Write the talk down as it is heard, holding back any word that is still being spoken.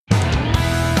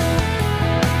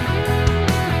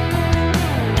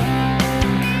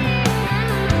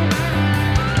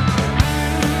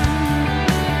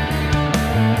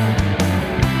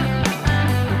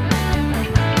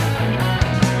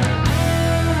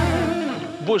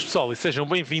Boas pessoal e sejam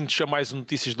bem-vindos a mais um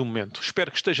Notícias do Momento. Espero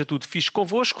que esteja tudo fixe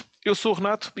convosco. Eu sou o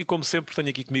Renato e como sempre tenho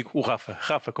aqui comigo o Rafa.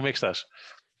 Rafa, como é que estás?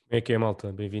 Como é que é,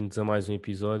 malta? Bem-vindos a mais um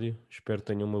episódio. Espero que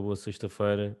tenham uma boa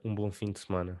sexta-feira, um bom fim de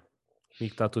semana. E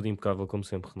que está tudo impecável, como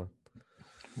sempre, Renato.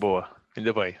 Boa,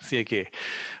 ainda bem, sim é que é.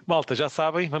 Malta, já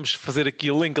sabem, vamos fazer aqui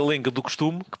a lenga-lenga do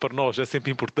costume, que para nós é sempre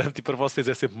importante e para vocês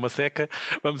é sempre uma seca.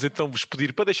 Vamos então vos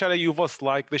pedir para deixar aí o vosso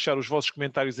like, deixar os vossos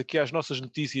comentários aqui às nossas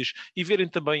notícias e verem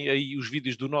também aí os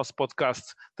vídeos do nosso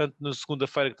podcast, tanto na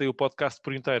segunda-feira que tem o podcast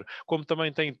por inteiro, como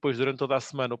também tem depois durante toda a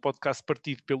semana o podcast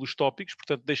partido pelos tópicos,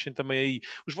 portanto deixem também aí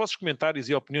os vossos comentários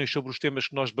e opiniões sobre os temas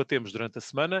que nós debatemos durante a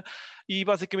semana e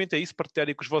basicamente é isso,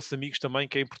 partilharem com os vossos amigos também,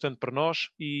 que é importante para nós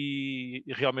e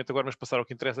realmente agora vamos passar ao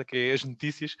que interessa, que é as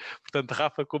notícias. Portanto,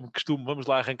 Rafa, como costume, vamos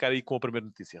lá arrancar aí com a primeira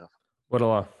notícia, Rafa. Bora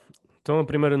lá. Então, a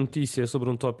primeira notícia é sobre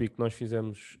um tópico que nós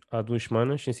fizemos há 2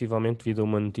 semanas, sensivelmente, devido a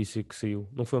uma notícia que saiu.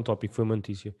 Não foi um tópico, foi uma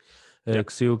notícia. Yeah.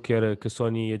 Que saiu que era que a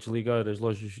Sony ia desligar as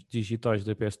lojas digitais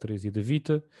da PS3 e da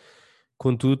Vita.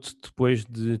 Contudo, depois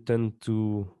de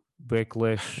tanto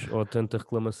backlash ou tanta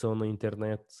reclamação na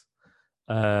internet,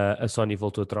 a Sony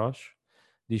voltou atrás,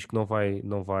 diz que não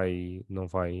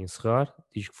vai encerrar,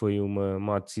 diz que foi uma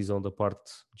má decisão da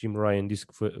parte. Jim Ryan disse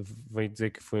que veio dizer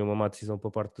que foi uma má decisão para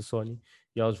a parte da Sony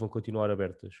e elas vão continuar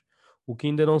abertas. O que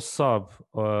ainda não se sabe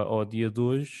ao dia de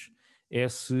hoje é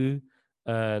se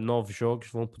novos jogos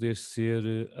vão poder ser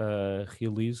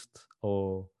released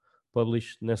ou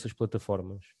published nessas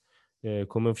plataformas.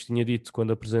 Como eu vos tinha dito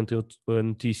quando apresentei a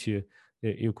notícia,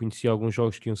 eu conheci alguns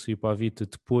jogos que iam sair para a Vita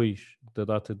depois da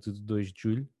data de 2 de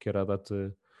julho, que era a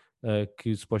data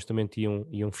que supostamente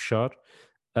iam fechar,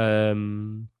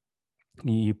 um,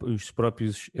 e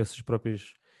essas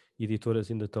próprias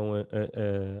editoras ainda estão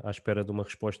à espera de uma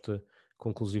resposta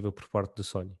conclusiva por parte da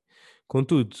Sony.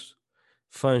 Contudo,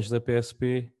 fãs da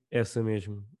PSP, essa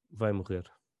mesmo vai morrer.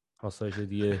 Ou seja,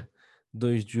 dia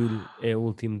 2 de julho é o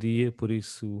último dia, por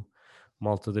isso,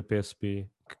 malta da PSP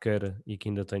que queira e que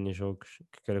ainda tenha jogos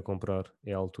que queira comprar,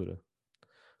 é a altura.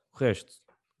 O resto,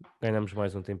 ganhamos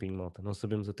mais um tempinho, malta. Não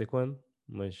sabemos até quando,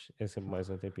 mas é sempre mais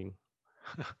um tempinho.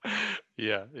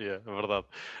 É verdade.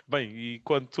 Bem, e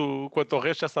quanto ao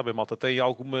resto, já sabem, malta, tem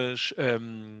algumas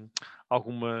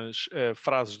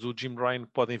frases do Jim Ryan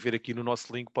que podem ver aqui no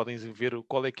nosso link, podem ver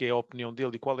qual é que é a opinião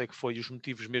dele e qual é que foi os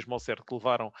motivos mesmo ao certo que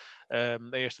levaram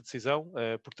a esta decisão.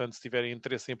 Portanto, se tiverem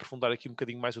interesse em aprofundar aqui um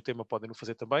bocadinho mais o tema, podem o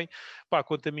fazer também. Pá,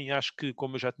 quanto a mim, acho que,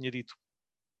 como eu já tinha dito,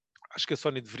 acho que a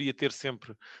Sony deveria ter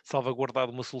sempre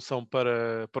salvaguardado uma solução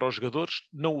para os jogadores,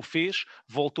 não o fez,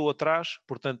 voltou atrás,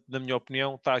 portanto, na minha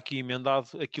opinião, está aqui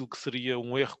emendado aquilo que seria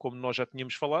um erro, como nós já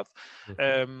tínhamos falado,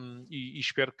 Uhum. e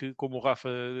espero que, como o Rafa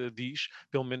diz,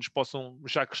 pelo menos possam,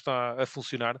 já que está a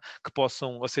funcionar, que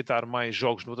possam aceitar mais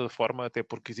jogos na plataforma, até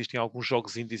porque existem alguns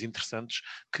jogos indies interessantes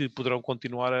que poderão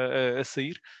continuar a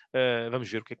sair.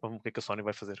 Vamos ver o que é que a Sony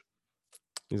vai fazer.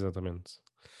 Exatamente.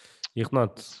 E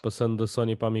Renato, passando da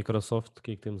Sony para a Microsoft, o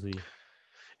que é que temos aí?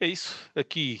 É isso,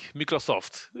 aqui,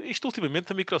 Microsoft. Isto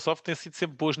ultimamente a Microsoft tem sido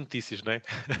sempre boas notícias, não é?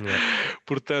 Yeah.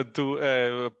 Portanto,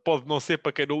 pode não ser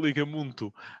para quem não liga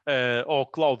muito ao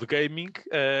cloud gaming,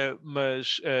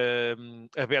 mas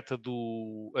a beta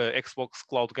do Xbox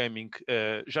Cloud Gaming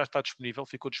já está disponível,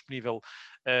 ficou disponível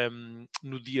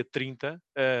no dia 30,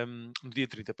 no dia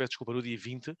 30, peço desculpa, no dia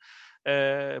 20.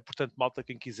 Portanto, malta,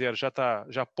 quem quiser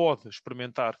já pode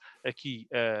experimentar aqui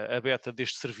a beta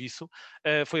deste serviço.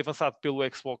 Foi avançado pelo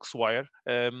Xbox Wire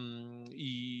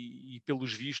e,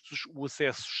 pelos vistos, o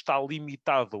acesso está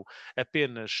limitado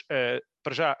apenas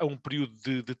para já a um período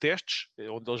de testes,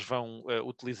 onde eles vão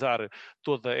utilizar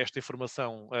toda esta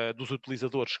informação dos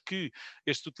utilizadores, que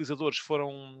estes utilizadores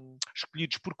foram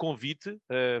escolhidos por convite,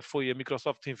 foi a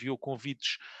Microsoft que enviou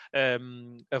convites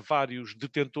a vários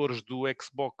detentores do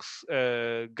Xbox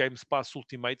Game Pass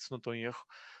Ultimate, se não estou em erro,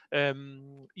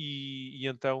 e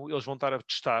então eles vão estar a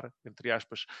testar, entre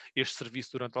aspas, este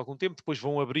serviço durante algum tempo, depois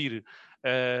vão abrir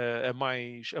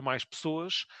a mais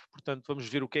pessoas, portanto vamos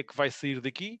ver o que é que vai sair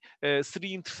daqui.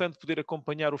 Seria interessante poder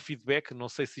acompanhar o feedback, não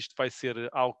sei se isto vai ser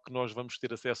algo que nós vamos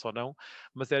ter acesso ou não,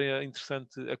 mas era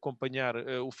interessante acompanhar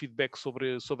o feedback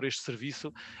sobre este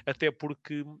serviço, até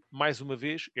porque, mais uma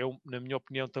vez, é, na minha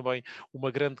opinião também,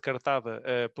 uma grande cartada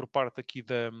por parte aqui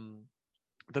da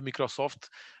Microsoft,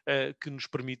 que nos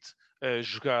permite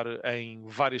jogar em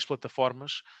várias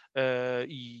plataformas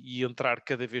e entrar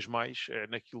cada vez mais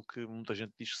naquilo que muita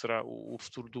gente diz que será o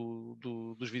futuro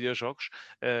dos videojogos,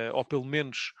 ou pelo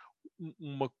menos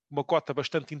uma cota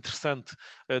bastante interessante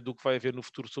do que vai haver no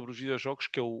futuro sobre os videojogos,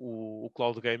 que é o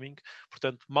cloud gaming.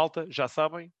 Portanto, malta, já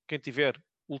sabem, quem tiver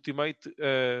Ultimate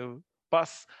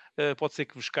Pass, pode ser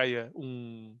que vos caia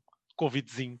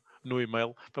convitezinho no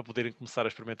e-mail para poderem começar a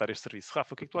experimentar este serviço.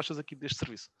 Rafa, o que é que tu achas aqui deste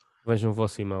serviço? Vejam o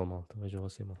vosso e-mail, malta. Vejam o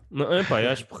vosso e-mail. Não, epá, eu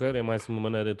acho porreiro, é mais uma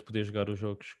maneira de poder jogar os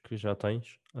jogos que já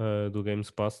tens do Games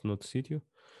Pass noutro sítio.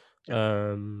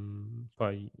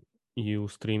 Pá, e o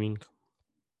streaming que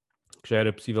já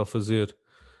era possível fazer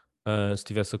se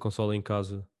tivesse a consola em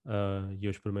casa e eu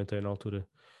experimentei na altura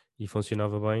e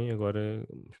funcionava bem, agora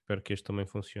espero que este também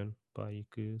funcione, pá, e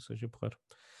que seja porreiro.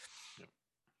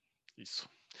 Isso.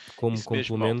 Como Isso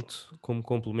mesmo, malta.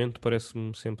 complemento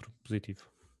parece-me sempre positivo.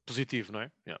 Positivo, não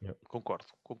é? Yeah, Yeah.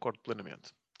 concordo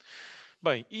plenamente.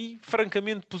 Bem, e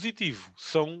francamente positivo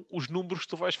são os números que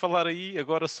tu vais falar aí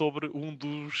agora sobre um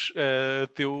dos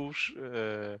teus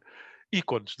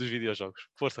ícones dos videojogos.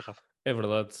 Força, Rafa. É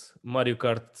verdade, Mario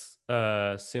Kart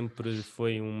sempre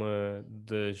foi uma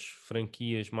das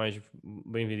franquias mais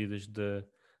bem vendidas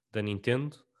da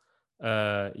Nintendo.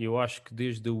 Eu acho que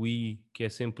desde a Wii, que é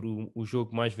sempre o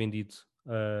jogo mais vendido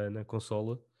na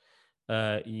consola,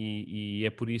 e é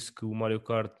por isso que o Mario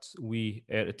Kart Wii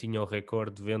tinha o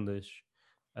recorde de vendas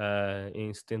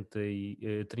em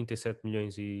 37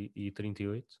 milhões e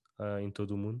 38 em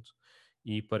todo o mundo.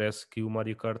 E parece que o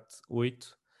Mario Kart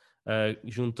 8,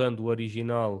 juntando o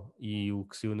original e o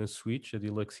que saiu na Switch, a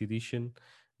Deluxe Edition,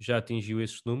 já atingiu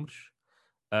esses números.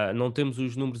 Não temos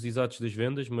os números exatos das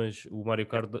vendas, mas o Mario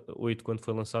Yeah, Kart 8, quando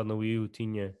foi lançado na Wii U,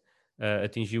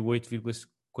 atingiu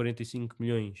 8,45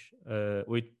 milhões,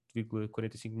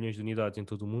 8,45 milhões de unidades em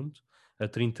todo o mundo, a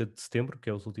 30 de setembro, que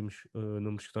é os últimos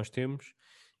números que nós temos,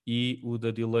 e o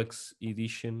da Deluxe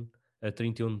Edition a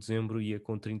 31 de dezembro ia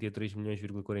com 33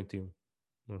 milhões,41.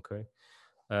 Ok?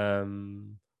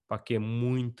 Pá, que é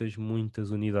muitas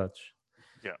unidades.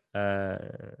 yeah.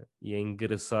 E é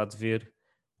engraçado ver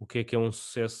o que é um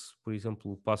sucesso, por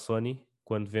exemplo, para a Sony,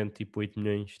 quando vende tipo 8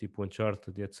 milhões, tipo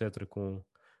Uncharted, etc., com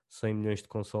 100 milhões de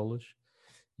consolas,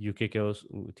 e o que é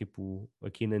tipo,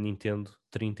 aqui na Nintendo,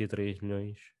 33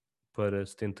 milhões para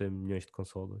 70 milhões de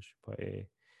consolas. Pá, é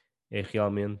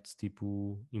realmente,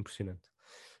 tipo, impressionante.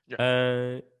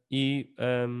 Yeah. E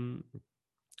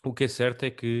o que é certo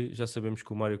é que já sabemos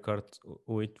que o Mario Kart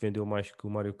 8 vendeu mais que o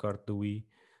Mario Kart da Wii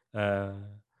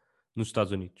nos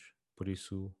Estados Unidos. Por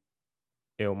isso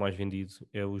é o mais vendido.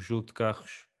 É o jogo de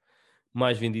carros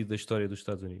mais vendido da história dos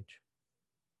Estados Unidos.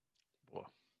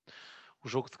 Boa. O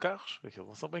jogo de carros, aquilo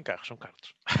não são bem carros, são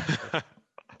carros.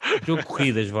 Jogo de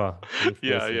corridas, vá. Vamos por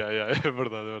Yeah, assim. yeah, yeah. É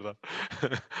verdade, é verdade.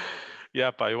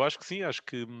 Yeah, pá, eu acho que sim, acho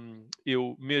que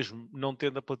eu mesmo não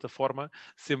tendo a plataforma,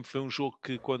 sempre foi um jogo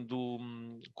que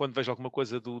quando vejo alguma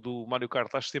coisa do Mario Kart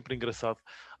acho sempre engraçado.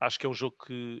 Acho que é um jogo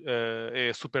que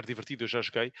é super divertido, eu já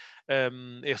joguei,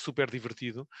 é super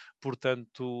divertido,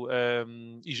 portanto,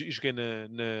 e joguei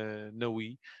na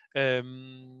Wii.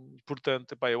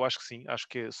 Portanto, epá, eu acho que sim, acho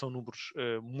que são números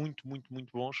muito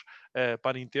bons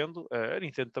para a Nintendo. A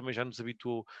Nintendo também já nos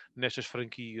habituou nestas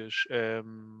franquias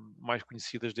mais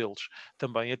conhecidas deles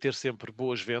também a ter sempre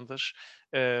boas vendas.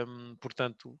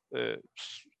 Portanto,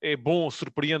 é bom,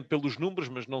 surpreende pelos números,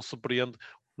 mas não surpreende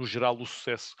no geral o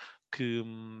sucesso que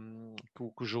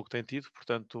o jogo tem tido.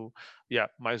 Portanto,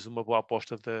 mais uma boa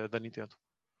aposta da Nintendo.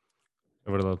 É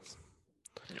verdade.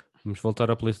 Yeah. Vamos voltar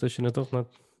à PlayStation então,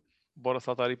 Renato. Bora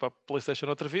saltar aí para a PlayStation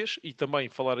outra vez e também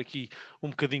falar aqui um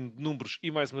bocadinho de números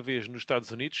e mais uma vez nos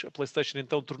Estados Unidos. A PlayStation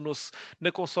então tornou-se na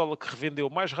consola que revendeu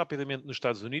mais rapidamente nos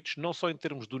Estados Unidos, não só em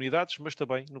termos de unidades, mas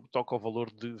também no que toca ao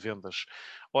valor de vendas.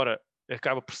 Ora,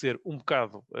 acaba por ser um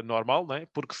bocado normal, não é?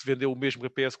 Porque se vendeu o mesmo que a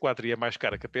PS4 e é mais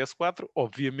cara que a PS4,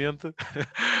 obviamente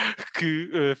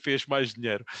que fez mais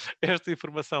dinheiro. Esta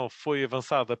informação foi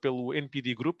avançada pelo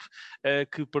NPD Group,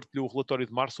 que partilhou o relatório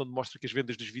de março, onde mostra que as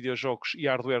vendas dos videojogos e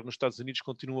hardware nos Estados Unidos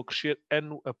continuam a crescer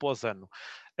ano após ano.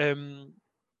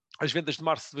 As vendas de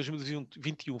março de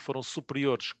 2021 foram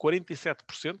superiores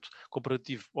 47%,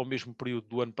 comparativo ao mesmo período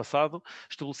do ano passado,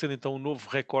 estabelecendo então um novo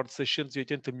recorde de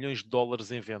 680 milhões de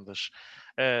dólares em vendas.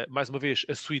 Mais uma vez,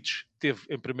 a Switch teve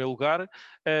em primeiro lugar,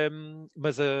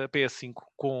 mas a PS5,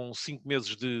 com 5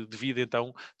 meses de vida,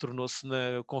 então, tornou-se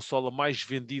na consola mais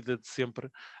vendida de sempre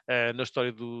na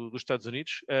história dos Estados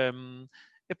Unidos.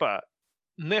 Epá,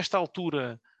 nesta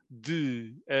altura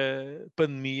de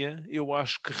pandemia, eu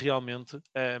acho que realmente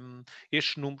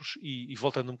estes números, e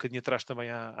voltando um bocadinho atrás também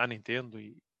à Nintendo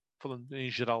e falando em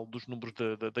geral dos números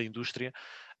da indústria,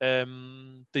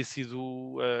 tem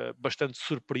sido bastante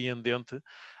surpreendente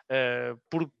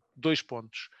por dois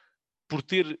pontos. Por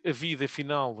ter havido,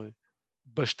 afinal,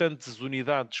 bastantes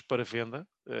unidades para venda,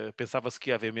 pensava-se que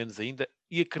ia haver menos ainda,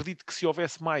 e acredito que se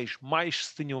houvesse mais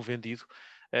se tinham vendido.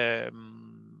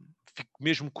 fico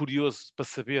mesmo curioso para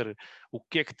saber o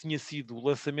que é que tinha sido o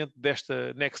lançamento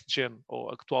desta Next Gen,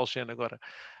 ou atual Gen agora.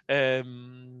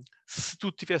 Se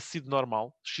tudo tivesse sido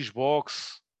normal,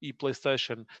 Xbox e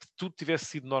PlayStation, se tudo tivesse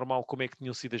sido normal, como é que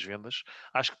tinham sido as vendas?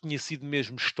 Acho que tinha sido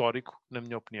mesmo histórico, na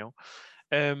minha opinião.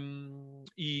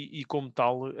 E como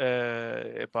tal,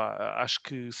 acho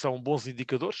que são bons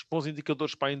indicadores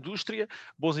para a indústria,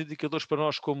 bons indicadores para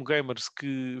nós como gamers,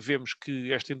 que vemos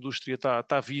que esta indústria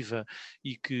está viva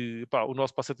e que o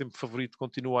nosso passatempo favorito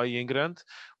continua aí em grande.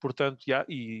 Portanto,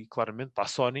 e claramente para a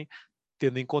Sony,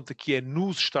 tendo em conta que é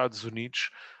nos Estados Unidos,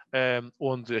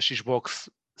 onde a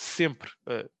Xbox sempre,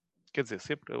 quer dizer,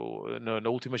 sempre, na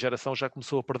última geração já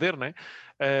começou a perder, né?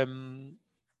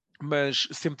 Mas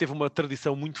sempre teve uma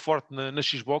tradição muito forte na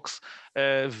Xbox.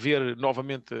 Ver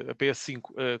novamente a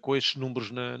PS5 com estes números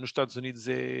nos Estados Unidos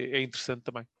é interessante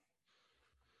também.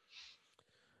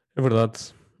 É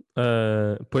verdade.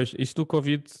 Pois, isto do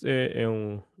Covid é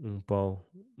um pau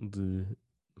de,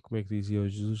 como é que dizia o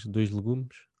Jesus? 2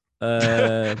 legumes.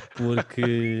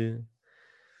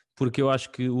 Porque eu acho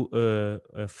que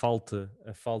a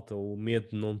falta ou o medo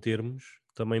de não termos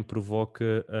também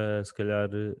provoca, se calhar,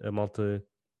 a malta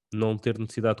não ter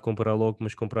necessidade de comprar logo,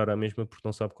 mas comprar à mesma porque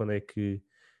não sabe quando é que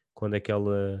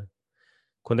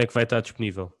vai estar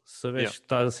disponível. Se soubesse que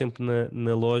está sempre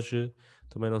na loja,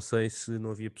 também não sei se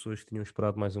não havia pessoas que tinham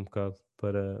esperado mais um bocado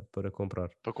para comprar.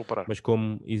 Para comparar. Mas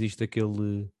como existe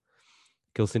aquele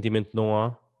sentimento de não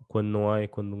há, quando não há é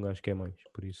quando um gajo quer mais.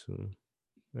 Por isso,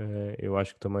 eu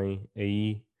acho que também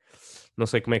aí, não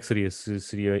sei como é que seria, se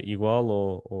seria igual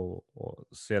ou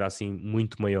se era assim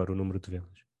muito maior o número de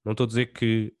vendas. Não estou a dizer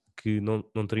que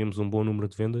não teríamos um bom número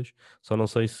de vendas, só não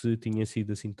sei se tinha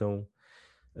sido assim tão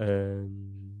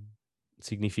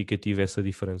significativa essa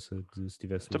diferença de se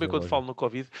tivéssemos Também em quando loja. falo no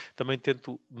Covid, também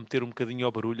tento meter um bocadinho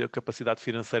ao barulho a capacidade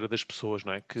financeira das pessoas,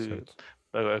 não é? Que Certo.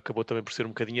 acabou também por ser um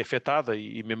bocadinho afetada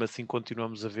e mesmo assim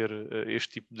continuamos a ver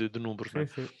este tipo de números, não é?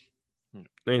 Sim, sim.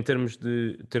 Em termos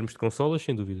de consolas,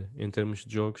 sem dúvida. Em termos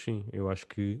de jogos, sim. Eu acho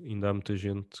que ainda há muita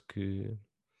gente que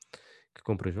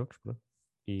compra jogos, pronto.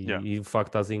 Yeah. E o facto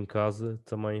de estás em casa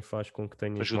também faz com que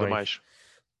tenhas Ajuda mais mais.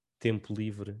 tempo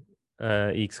livre,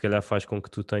 e que se calhar faz com que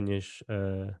tu tenhas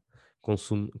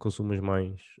consumas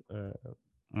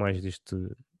mais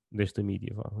desta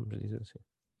mídia, vamos dizer assim.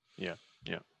 Yeah.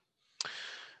 Yeah.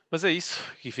 Mas é isso,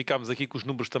 e ficámos aqui com os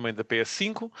números também da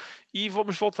PS5 e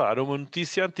vamos voltar a uma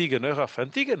notícia antiga, não é, Rafa?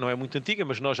 Antiga, não é muito antiga,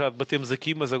 mas nós já debatemos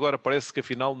aqui, mas agora parece que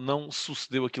afinal não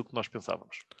sucedeu aquilo que nós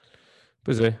pensávamos.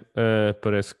 Pois é,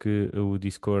 parece que o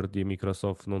Discord e a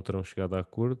Microsoft não terão chegado a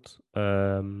acordo,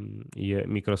 e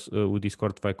o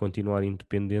Discord vai continuar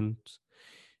independente,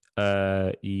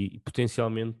 e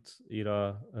potencialmente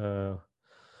irá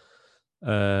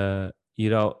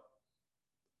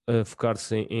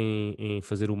focar-se em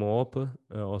fazer uma OPA,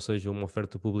 ou seja, uma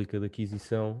oferta pública de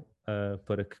aquisição,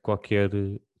 para que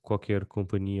qualquer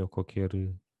companhia ou qualquer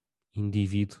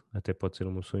indivíduo, até pode ser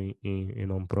uma pessoa em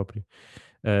nome próprio,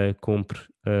 compre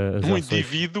as Um ações.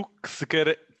 indivíduo que se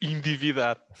queira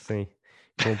endividar. Sim,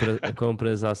 compre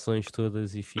as ações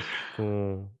todas e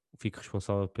fique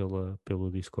responsável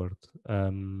pelo Discord.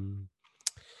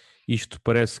 Isto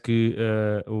parece que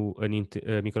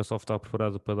a Microsoft está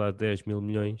preparada para dar 10 mil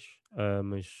milhões,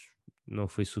 mas não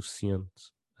foi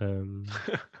suficiente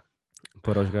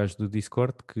para os gajos do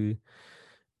Discord, que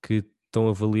estão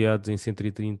avaliados em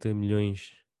 130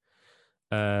 milhões.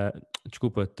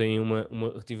 Desculpa,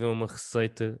 tiveram uma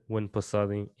receita o ano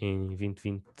passado em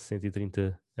 2020 de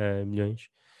 130 milhões.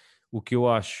 O que eu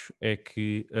acho é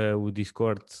que o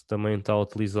Discord também está a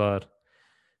utilizar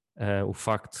o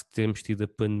facto de termos tido a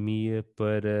pandemia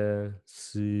para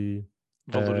se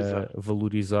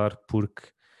valorizar, porque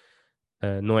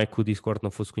não é que o Discord não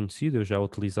fosse conhecido, eu já o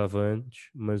utilizava antes,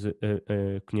 mas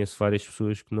conheço várias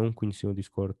pessoas que não conheciam o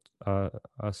Discord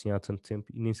há tanto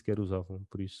tempo e nem sequer usavam,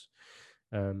 por isso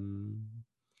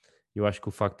eu acho que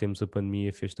o facto de termos a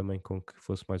pandemia fez também com que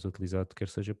fosse mais utilizado, quer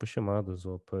seja para chamadas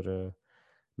ou para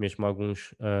mesmo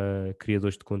alguns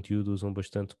criadores de conteúdo usam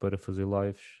bastante para fazer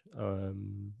lives,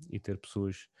 e ter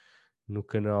pessoas no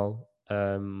canal.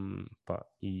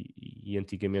 E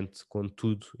antigamente, com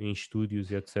tudo em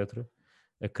estúdios e etc.,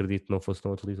 acredito que não fosse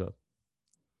tão utilizado.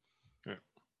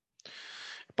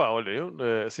 Pá, olha, eu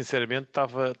sinceramente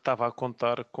estava a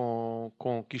contar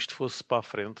com que isto fosse para a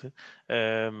frente,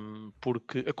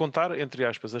 porque a contar, entre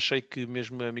aspas, achei que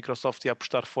mesmo a Microsoft ia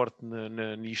apostar forte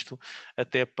nisto,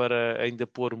 até para ainda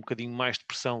pôr um bocadinho mais de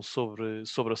pressão sobre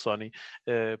a Sony,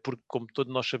 porque como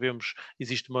todos nós sabemos,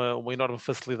 existe uma enorme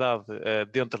facilidade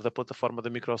dentro da plataforma da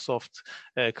Microsoft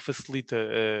que facilita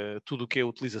tudo o que é a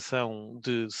utilização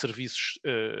de serviços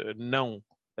não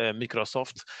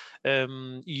Microsoft,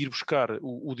 e ir buscar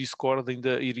o Discord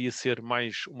ainda iria ser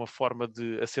mais uma forma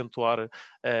de acentuar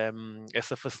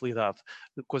essa facilidade,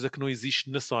 coisa que não existe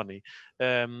na Sony.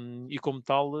 E como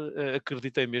tal,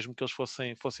 acreditei mesmo que eles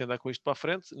fossem andar com isto para a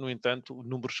frente. No entanto,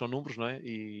 números são números, não é?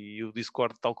 E o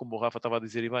Discord, tal como o Rafa estava a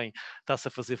dizer e bem, está-se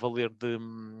a fazer valer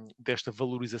desta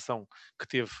valorização que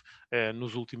teve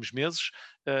nos últimos meses,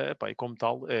 epá, e como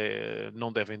tal,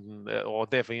 não devem, ou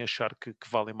devem achar que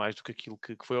valem mais do que aquilo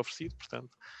que foi oferecido,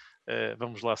 portanto,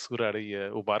 vamos lá segurar aí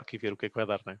o barco e ver o que é que vai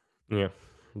dar, não é? Yeah,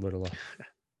 bora lá.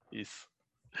 Isso.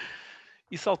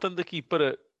 E saltando aqui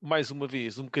para, mais uma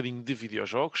vez, um bocadinho de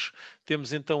videojogos,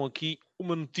 temos então aqui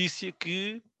uma notícia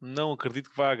que não acredito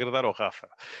que vá agradar ao Rafa.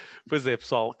 Pois é,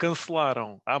 pessoal,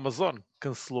 cancelaram, a Amazon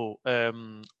cancelou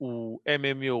o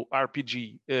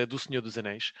MMORPG do Senhor dos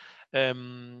Anéis.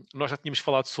 Nós já tínhamos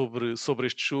falado sobre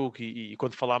este jogo e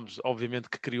quando falámos, obviamente,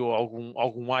 que criou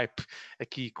algum hype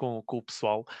aqui com o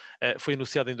pessoal. Foi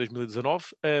anunciado em 2019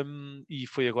 e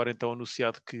foi agora então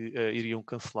anunciado que iriam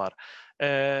cancelar.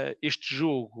 Este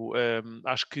jogo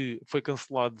acho que foi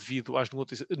cancelado devido às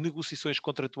negociações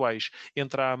contratuais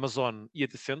entre a Amazon e a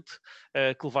Tencent,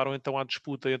 que levaram então à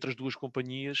disputa entre as duas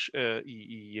companhias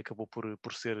e acabou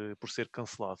por ser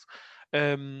cancelado.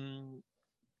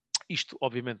 Isto,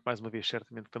 obviamente, mais uma vez,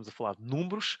 certamente estamos a falar de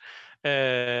números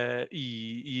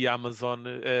e a Amazon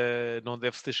não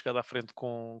deve ter chegado à frente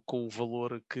com o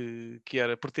valor que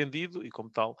era pretendido e, como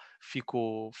tal,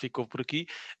 ficou por aqui.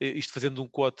 Isto fazendo um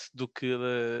quote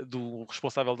do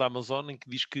responsável da Amazon, em que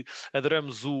diz que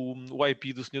adoramos o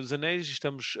IP do Senhor dos Anéis e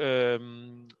estamos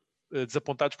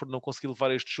desapontados por não conseguir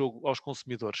levar este jogo aos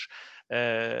consumidores.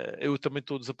 Eu também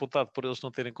estou desapontado por eles não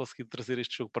terem conseguido trazer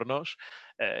este jogo para nós.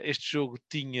 Este jogo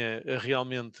tinha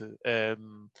realmente,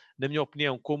 na minha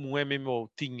opinião, como um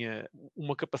MMO, tinha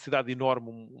uma capacidade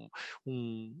enorme,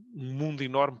 um mundo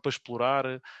enorme para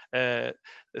explorar.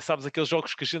 Sabes, aqueles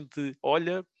jogos que a gente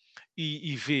olha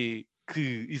e vê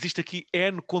que existe aqui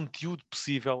N conteúdo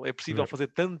possível, é possível Yeah. fazer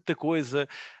tanta coisa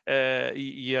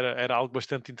e era algo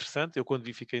bastante interessante. Eu, quando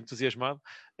vi, fiquei entusiasmado.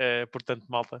 Portanto,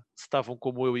 malta, se estavam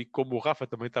como eu e como o Rafa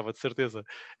também estava de certeza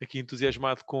aqui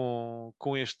entusiasmado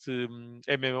com este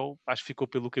MMO, acho que ficou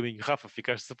pelo caminho. Rafa,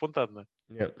 ficaste desapontado, não é?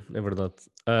 Yeah, é verdade.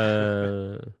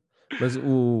 Mas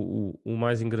o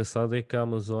mais engraçado é que a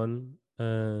Amazon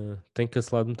tem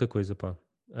cancelado muita coisa, pá.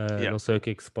 Yeah, Não sei o que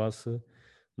é que se passa,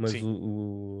 mas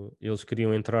sim, eles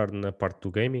queriam entrar na parte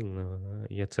do gaming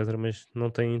e etc., mas não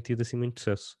têm tido assim muito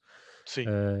sucesso. sim,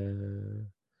 Ah,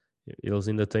 Eles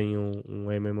ainda têm um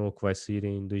MMO que vai sair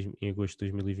em agosto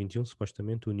de 2021,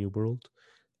 supostamente, o New World.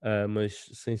 Mas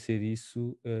sem ser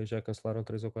isso, já cancelaram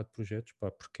 3 ou 4 projetos, pá,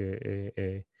 porque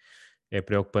é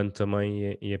preocupante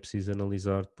também e é preciso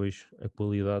analisar depois a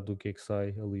qualidade do que é que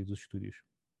sai ali dos estúdios.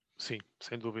 sim,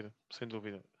 sem dúvida, sem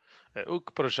dúvida. O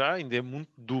que para já ainda é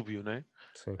muito dúbio, não é?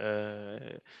 Sim.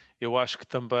 Eu acho que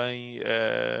também,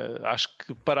 acho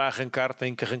que para arrancar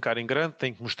tem que arrancar em grande,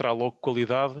 tem que mostrar logo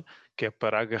qualidade, que é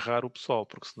para agarrar o pessoal,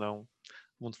 porque senão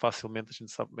muito facilmente a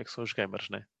gente sabe como é que são os gamers,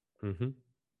 né? Uhum.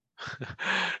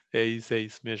 É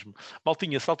isso mesmo.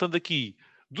 Maltinha, saltando aqui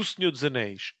do Senhor dos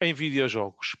Anéis em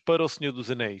videojogos para o Senhor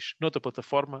dos Anéis noutra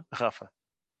plataforma, Rafa,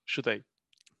 chutei.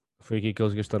 Foi aqui que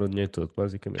eles gastaram o dinheiro todo,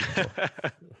 basicamente. Só.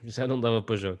 Já não dava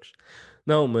para jogos.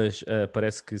 Não, mas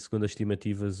parece que, segundo as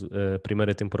estimativas, a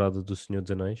primeira temporada do Senhor dos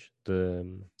Anéis,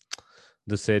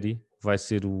 da série, vai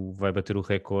bater o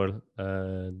recorde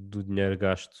do dinheiro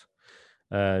gasto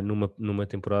numa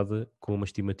temporada com uma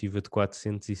estimativa de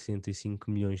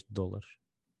 465 milhões de dólares.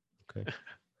 Ok?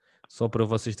 Só para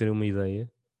vocês terem uma ideia,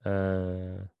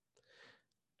 ah,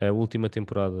 a última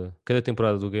temporada, cada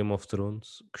temporada do Game of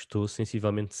Thrones custou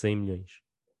sensivelmente 100 milhões.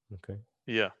 Ok?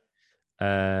 Yeah.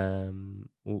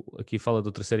 Aqui fala de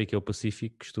outra série que é o Pacific,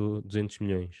 que custou 200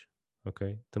 milhões.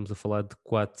 Ok? Estamos a falar de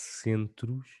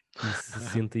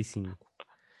 465.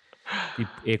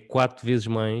 Tipo, é 4 vezes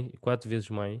mais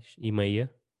e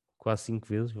meia, quase 5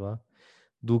 vezes, vá,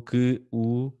 do que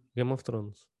o Game of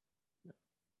Thrones.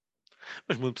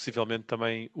 Mas muito possivelmente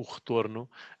também o retorno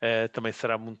também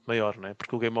será muito maior, não é?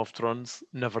 Porque o Game of Thrones,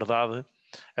 na verdade,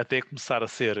 até começar a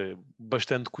ser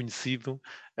bastante conhecido,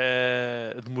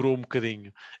 demorou um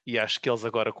bocadinho. E acho que eles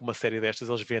agora, com uma série destas,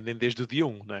 eles vendem desde o dia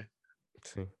 1, não é?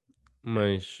 Sim.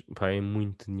 Mas, pá, é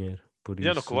muito dinheiro. Por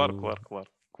Já não, claro, isso, claro, claro,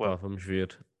 pá, claro. vamos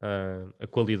ver. A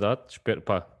qualidade, espero,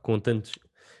 pá, com tanto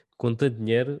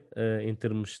dinheiro, em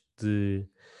termos de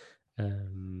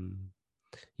ahm,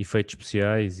 efeitos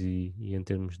especiais e em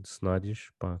termos de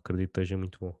cenários, pá, acredito que esteja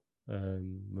muito bom.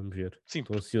 Vamos ver. Sim,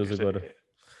 Estou porque ansioso agora.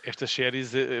 estas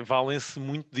séries valem-se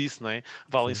muito disso, não é? Sim.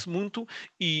 Valem-se muito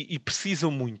e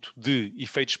precisam muito de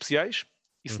efeitos especiais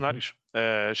e Uhum. cenários.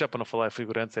 Já para não falar de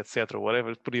figurantes, etc.,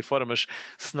 whatever, por aí fora, mas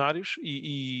cenários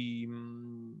e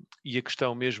a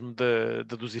questão mesmo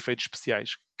dos efeitos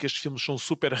especiais, que estes filmes são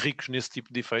super ricos nesse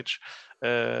tipo de efeitos.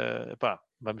 Pá,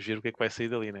 vamos ver o que é que vai sair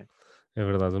dali, né? É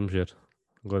verdade, vamos ver.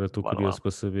 Agora estou Bora lá. curioso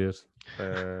para saber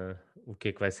o que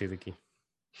é que vai sair daqui.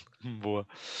 Boa.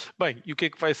 Bem, e o que é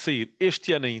que vai sair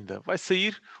este ano ainda? Vai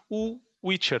sair o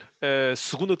Witcher. A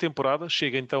segunda temporada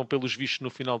chega então, pelos vistos, no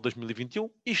final de 2021.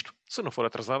 Isto, se não for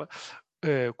atrasada,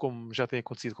 como já tem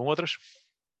acontecido com outras.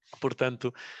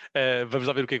 Portanto, vamos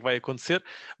lá ver o que é que vai acontecer.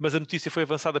 Mas a notícia foi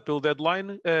avançada pelo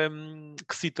Deadline,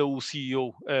 que cita o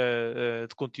CEO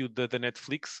de conteúdo da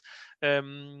Netflix,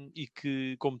 e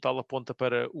que, como tal, aponta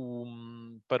para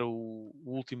o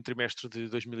último trimestre de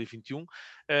 2021.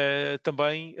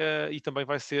 Também, e também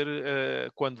vai ser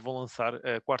quando vão lançar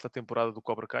a quarta temporada do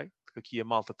Cobra Kai, que aqui a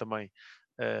malta também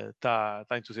está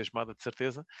entusiasmada, de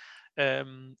certeza.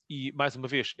 E mais uma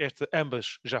vez,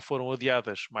 ambas já foram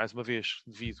adiadas, mais uma vez,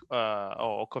 devido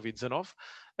ao Covid-19.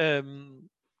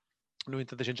 No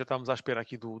entanto, a gente já estávamos à espera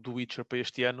aqui do Witcher para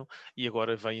este ano e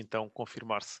agora vem então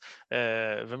confirmar-se.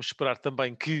 Vamos esperar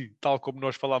também que, tal como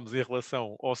nós falámos em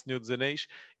relação ao Senhor dos Anéis,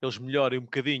 eles melhorem um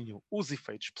bocadinho os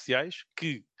efeitos especiais,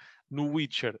 que no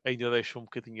Witcher ainda deixam um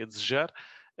bocadinho a desejar,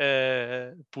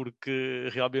 porque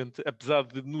realmente, apesar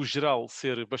de no geral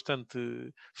ser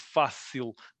bastante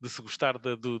fácil de se gostar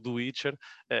do Witcher,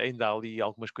 ainda há ali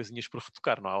algumas coisinhas por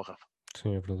retocar, não há, Rafa?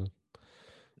 Sim, é verdade.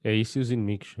 É isso e os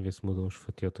inimigos, a ver se mudam os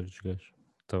fatiotas dos gajos.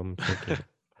 Estava muito fraquinho.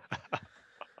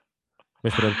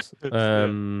 Mas pronto,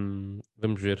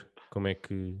 vamos ver como é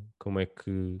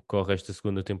que corre esta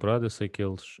segunda temporada. Eu sei que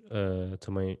eles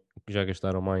também já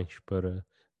gastaram mais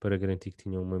para garantir que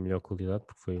tinham uma melhor qualidade,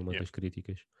 porque foi uma Yeah. das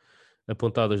críticas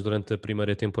apontadas durante a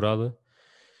primeira temporada.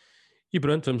 E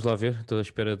pronto, vamos lá ver. Estou à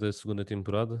espera da segunda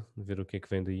temporada, ver o que é que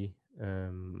vem daí.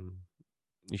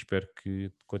 E espero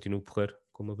que continue a correr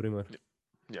como a primeira.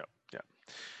 Yeah, yeah.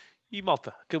 E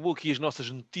malta, acabou aqui as nossas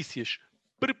notícias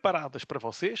preparadas para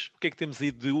vocês. O que é que temos aí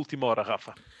de última hora,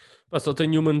 Rafa? Pá, só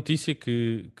tenho uma notícia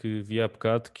que vi há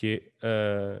bocado, que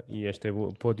é, e esta é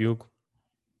boa para o Diogo,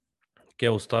 que é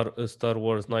a Star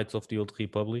Wars Knights of the Old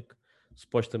Republic.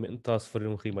 Supostamente está a sofrer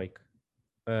um remake.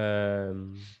 Para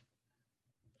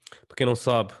quem não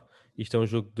sabe, isto é um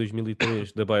jogo de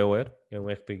 2003 da BioWare, é um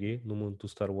RPG no mundo do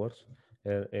Star Wars,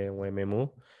 é um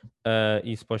MMO,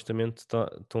 e supostamente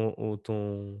estão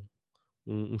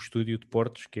um estúdio de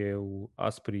portes, que é o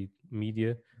Asprey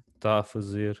Media, está a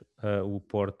fazer o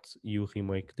porte e o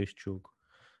remake deste jogo,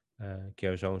 que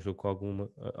é já um jogo com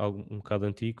um bocado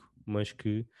antigo, mas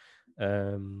que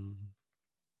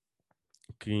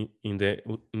ainda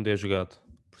é jogado,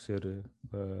 por ser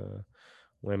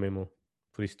um MMO.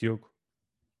 Por isso, Diogo,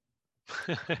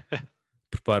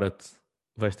 prepara-te,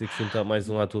 vais ter que juntar mais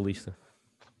um à tua lista.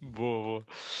 Boa, boa.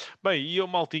 Bem, e eu,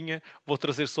 maltinha, vou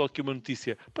trazer só aqui uma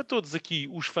notícia para todos aqui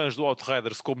os fãs do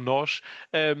Outriders como nós.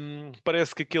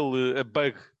 Parece que aquele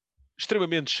bug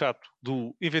extremamente chato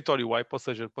do inventório wipe, ou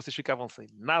seja, vocês ficavam sem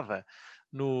nada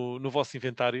no vosso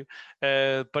inventário,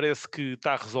 parece que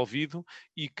está resolvido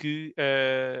e que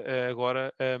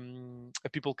agora a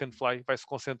People Can Fly vai se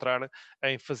concentrar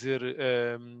em fazer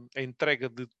a entrega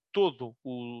de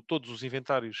todos os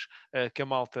inventários que a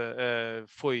malta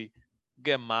foi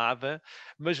gamada,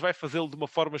 mas vai fazê-lo de uma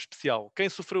forma especial. Quem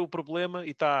sofreu o problema e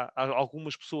está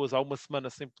algumas pessoas há uma semana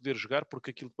sem poder jogar,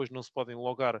 porque aquilo depois não se podem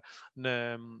logar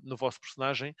no vosso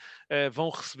personagem,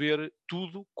 vão receber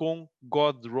tudo com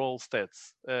God Roll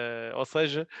Stats. Ou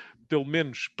seja, pelo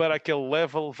menos para aquele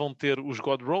level vão ter os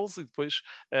God Rolls e depois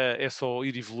é só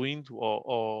ir evoluindo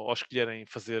ou escolherem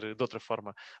fazer de outra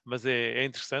forma. Mas é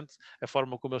interessante a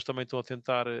forma como eles também estão a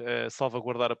tentar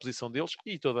salvaguardar a posição deles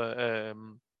e toda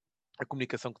a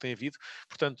comunicação que tem havido.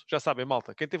 Portanto, já sabem,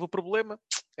 malta, quem teve o problema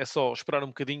é só esperar um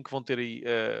bocadinho que vão ter aí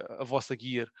a vossa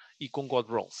gear e com God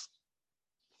Rolls.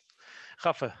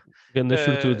 Rafa, Ganda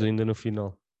sortudo uh, ainda no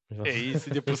final. é isso,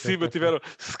 ainda por cima tiveram.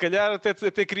 Se calhar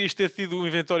até querias ter tido um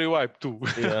inventório wipe, tu.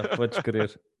 Yeah, podes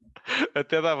crer.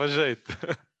 Até dava jeito.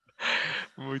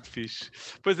 Muito fixe.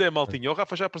 Pois é, maltinha. O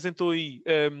Rafa já apresentou aí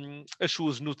as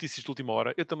suas notícias de última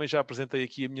hora. Eu também já apresentei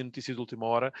aqui a minha notícia de última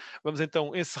hora. Vamos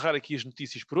então encerrar aqui as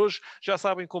notícias por hoje. Já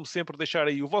sabem, como sempre, deixar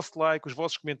aí o vosso like, os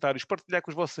vossos comentários, partilhar com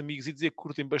os vossos amigos e dizer que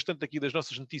curtem bastante aqui das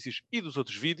nossas notícias e dos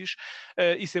outros vídeos.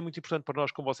 Isso é muito importante para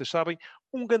nós, como vocês sabem.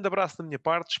 Um grande abraço da minha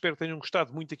parte. Espero que tenham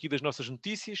gostado muito aqui das nossas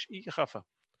notícias. E, Rafa,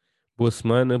 Boa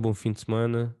semana, bom fim de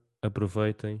semana.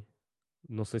 Aproveitem.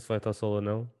 Não sei se vai estar sol ou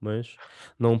não, mas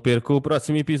não percam o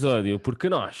próximo episódio, porque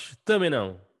nós também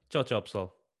não. Tchau, tchau,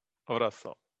 pessoal. um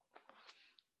abraço.